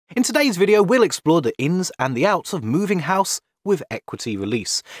In today's video, we'll explore the ins and the outs of moving house with equity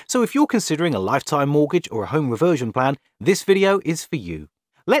release. So if you're considering a lifetime mortgage or a home reversion plan, this video is for you.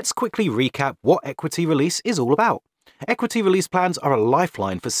 Let's quickly recap what equity release is all about. Equity release plans are a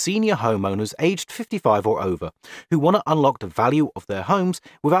lifeline for senior homeowners aged 55 or over who want to unlock the value of their homes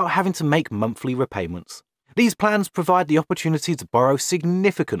without having to make monthly repayments. These plans provide the opportunity to borrow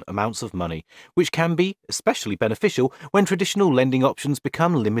significant amounts of money, which can be especially beneficial when traditional lending options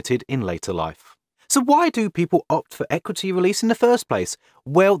become limited in later life. So why do people opt for equity release in the first place?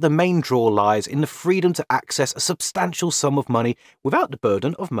 Well, the main draw lies in the freedom to access a substantial sum of money without the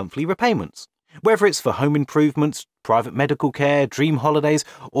burden of monthly repayments. Whether it's for home improvements, private medical care, dream holidays,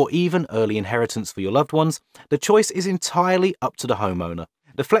 or even early inheritance for your loved ones, the choice is entirely up to the homeowner.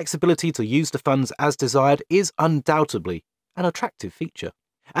 The flexibility to use the funds as desired is undoubtedly an attractive feature.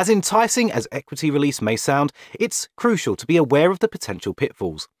 As enticing as equity release may sound, it's crucial to be aware of the potential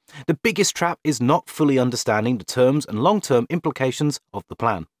pitfalls. The biggest trap is not fully understanding the terms and long-term implications of the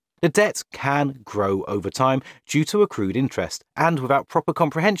plan. The debt can grow over time due to accrued interest, and without proper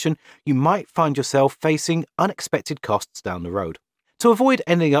comprehension, you might find yourself facing unexpected costs down the road. To avoid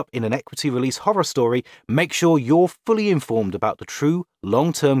ending up in an equity release horror story, make sure you're fully informed about the true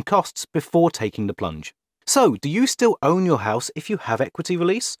long-term costs before taking the plunge. So, do you still own your house if you have equity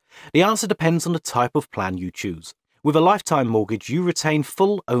release? The answer depends on the type of plan you choose. With a lifetime mortgage, you retain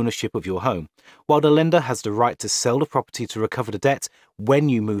full ownership of your home, while the lender has the right to sell the property to recover the debt when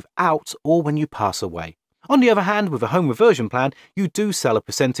you move out or when you pass away. On the other hand, with a home reversion plan, you do sell a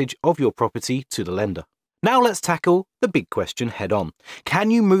percentage of your property to the lender. Now let's tackle the big question head on.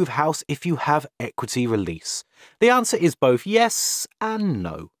 Can you move house if you have equity release? The answer is both yes and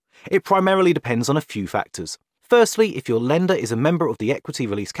no. It primarily depends on a few factors. Firstly, if your lender is a member of the Equity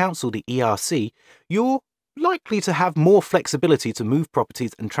Release Council, the ERC, you're likely to have more flexibility to move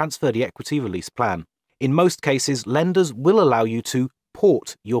properties and transfer the equity release plan. In most cases, lenders will allow you to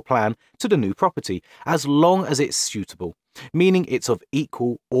port your plan to the new property as long as it's suitable, meaning it's of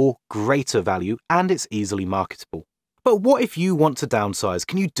equal or greater value and it's easily marketable. But what if you want to downsize?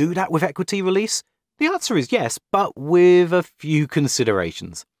 Can you do that with equity release? The answer is yes, but with a few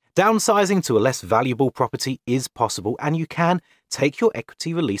considerations. Downsizing to a less valuable property is possible and you can take your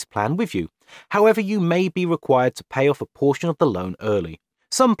equity release plan with you. However, you may be required to pay off a portion of the loan early.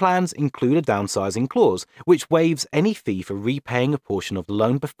 Some plans include a downsizing clause, which waives any fee for repaying a portion of the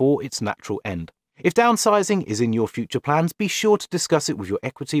loan before its natural end. If downsizing is in your future plans, be sure to discuss it with your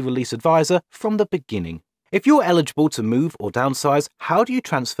equity release advisor from the beginning. If you're eligible to move or downsize, how do you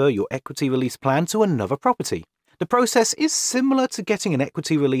transfer your equity release plan to another property? The process is similar to getting an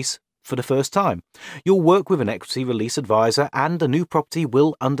equity release for the first time. You'll work with an equity release advisor and the new property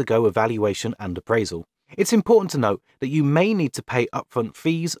will undergo evaluation and appraisal. It's important to note that you may need to pay upfront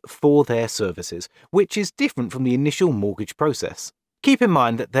fees for their services, which is different from the initial mortgage process. Keep in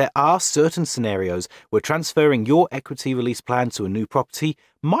mind that there are certain scenarios where transferring your equity release plan to a new property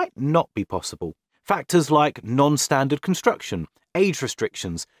might not be possible. Factors like non-standard construction, age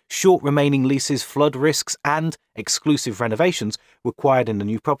restrictions, short remaining leases, flood risks, and exclusive renovations required in the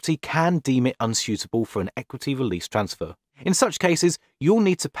new property can deem it unsuitable for an equity release transfer. In such cases, you'll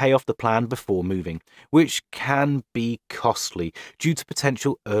need to pay off the plan before moving, which can be costly due to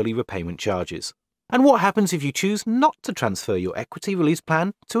potential early repayment charges. And what happens if you choose not to transfer your equity release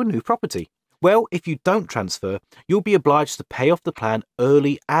plan to a new property? Well, if you don't transfer, you'll be obliged to pay off the plan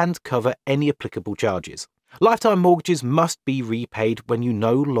early and cover any applicable charges. Lifetime mortgages must be repaid when you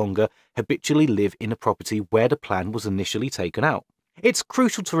no longer habitually live in a property where the plan was initially taken out. It's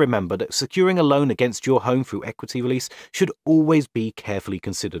crucial to remember that securing a loan against your home through equity release should always be carefully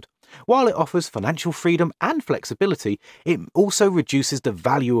considered. While it offers financial freedom and flexibility, it also reduces the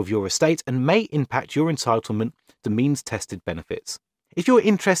value of your estate and may impact your entitlement to means-tested benefits. If you're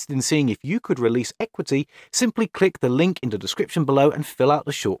interested in seeing if you could release equity, simply click the link in the description below and fill out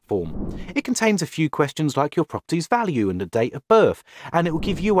the short form. It contains a few questions like your property's value and the date of birth, and it will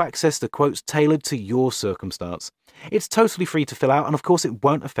give you access to quotes tailored to your circumstance. It's totally free to fill out, and of course it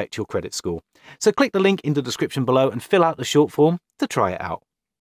won't affect your credit score. So click the link in the description below and fill out the short form to try it out.